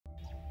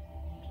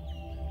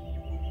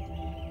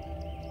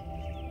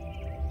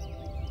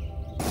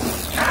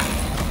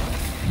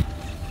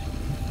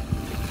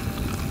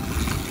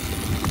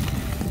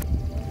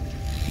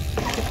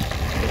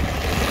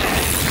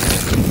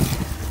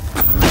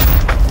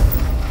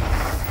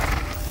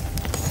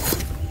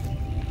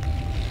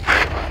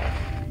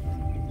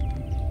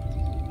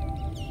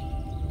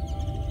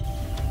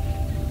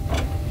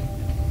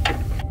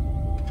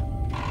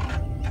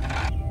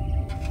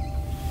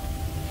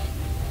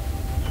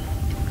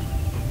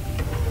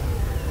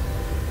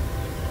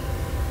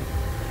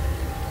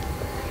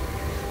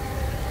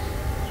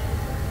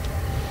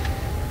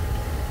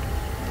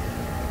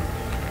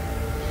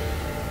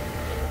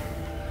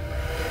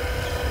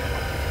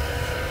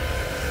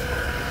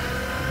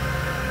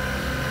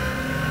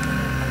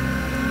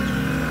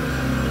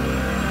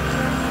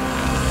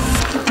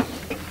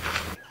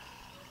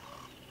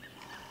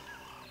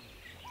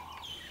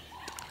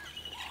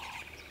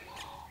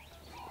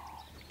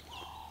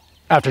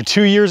After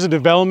 2 years of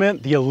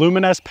development, the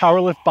Aluminess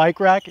PowerLift bike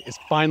rack is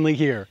finally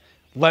here.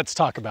 Let's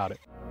talk about it.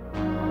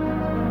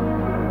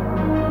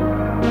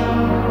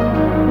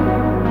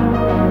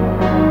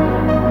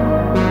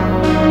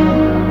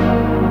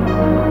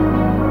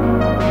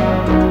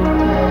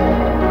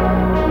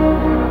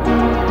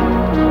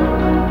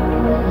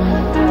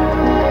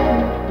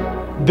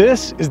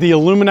 This is the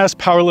Aluminess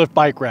PowerLift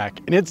bike rack,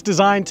 and it's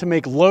designed to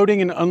make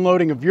loading and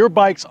unloading of your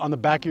bikes on the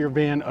back of your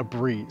van a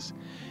breeze.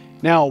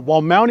 Now,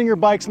 while mounting your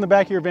bikes in the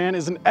back of your van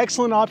is an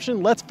excellent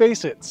option, let's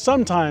face it,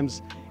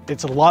 sometimes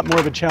it's a lot more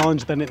of a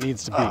challenge than it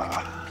needs to be.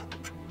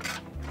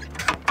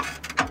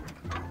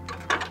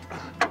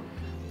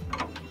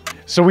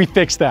 So we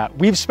fixed that.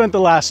 We've spent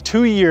the last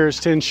 2 years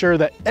to ensure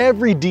that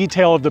every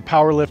detail of the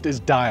PowerLift is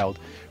dialed.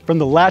 From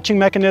the latching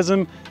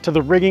mechanism to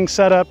the rigging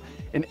setup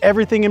and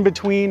everything in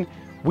between,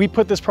 we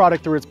put this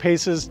product through its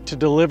paces to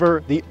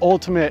deliver the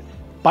ultimate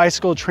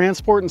bicycle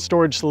transport and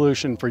storage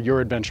solution for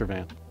your adventure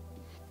van.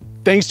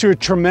 Thanks to a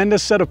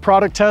tremendous set of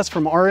product tests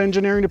from our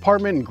engineering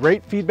department and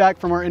great feedback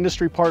from our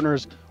industry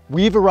partners,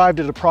 we've arrived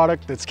at a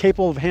product that's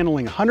capable of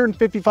handling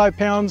 155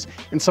 pounds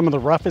in some of the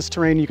roughest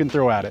terrain you can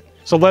throw at it.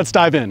 So let's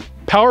dive in.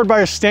 Powered by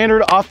a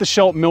standard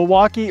off-the-shelf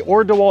Milwaukee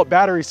or DeWalt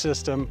battery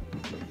system,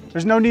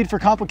 there's no need for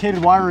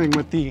complicated wiring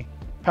with the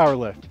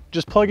PowerLift.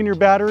 Just plug in your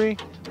battery,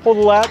 pull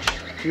the latch,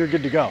 and you're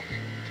good to go.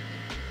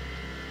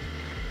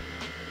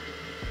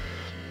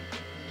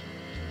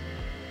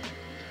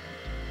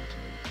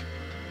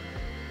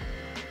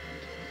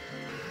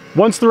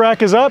 Once the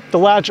rack is up, the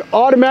latch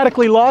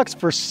automatically locks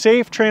for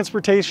safe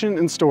transportation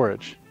and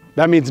storage.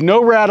 That means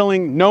no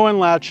rattling, no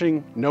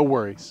unlatching, no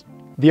worries.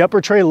 The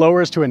upper tray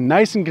lowers to a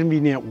nice and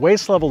convenient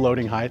waist level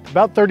loading height,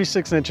 about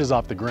 36 inches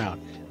off the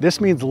ground.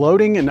 This means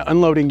loading and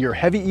unloading your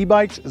heavy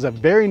e-bikes is a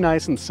very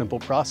nice and simple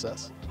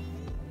process.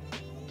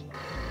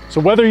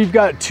 So whether you've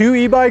got 2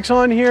 e-bikes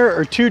on here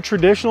or 2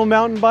 traditional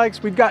mountain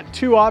bikes, we've got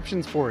 2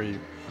 options for you.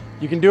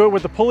 You can do it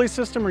with the pulley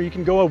system, or you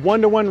can go a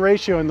 1-to-1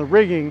 ratio in the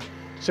rigging,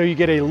 so you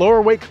get a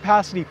lower weight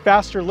capacity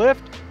faster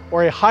lift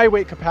or a high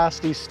weight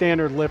capacity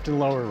standard lift and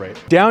lower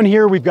rate. Down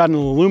here, we've got an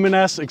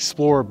Aluminess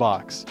Explorer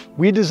box.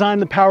 We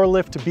designed the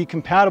PowerLift to be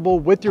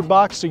compatible with your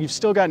box, so you've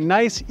still got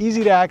nice,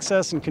 easy to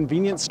access and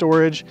convenient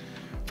storage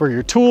for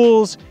your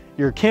tools,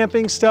 your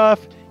camping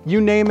stuff, you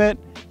name it,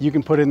 you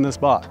can put it in this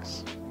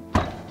box.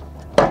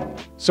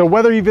 So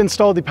whether you've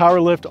installed the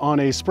PowerLift on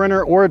a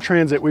Sprinter or a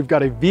Transit, we've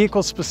got a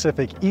vehicle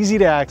specific, easy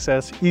to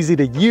access, easy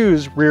to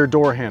use rear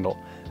door handle.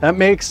 That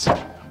makes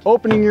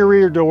opening your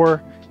rear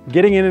door,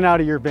 getting in and out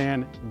of your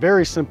van,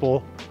 very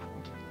simple,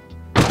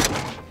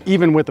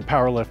 even with the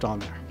PowerLift on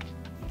there.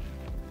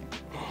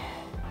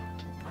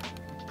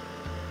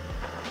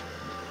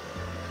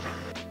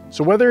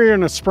 So whether you're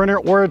in a Sprinter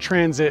or a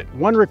Transit,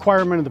 one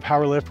requirement of the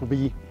PowerLift will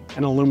be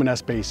an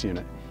Aluminess base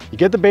unit. You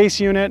get the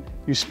base unit,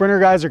 you Sprinter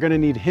guys are gonna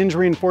need hinge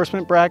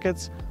reinforcement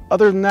brackets.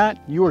 Other than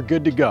that, you are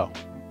good to go.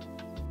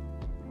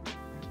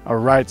 All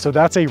right, so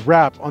that's a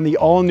wrap on the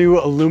all new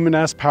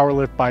Aluminess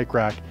PowerLift bike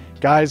rack.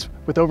 Guys,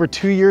 with over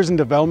 2 years in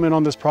development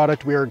on this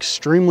product, we are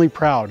extremely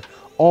proud.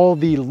 All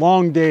the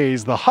long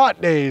days, the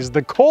hot days,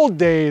 the cold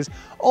days,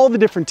 all the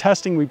different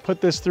testing we put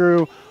this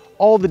through,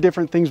 all the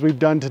different things we've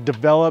done to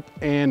develop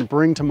and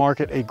bring to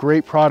market a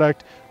great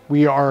product.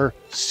 We are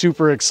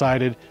super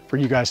excited for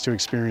you guys to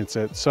experience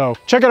it. So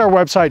check out our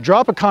website,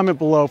 drop a comment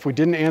below if we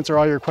didn't answer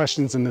all your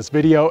questions in this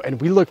video,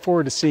 and we look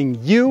forward to seeing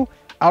you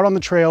out on the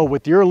trail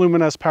with your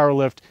Aluminess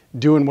PowerLift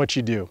doing what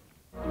you do.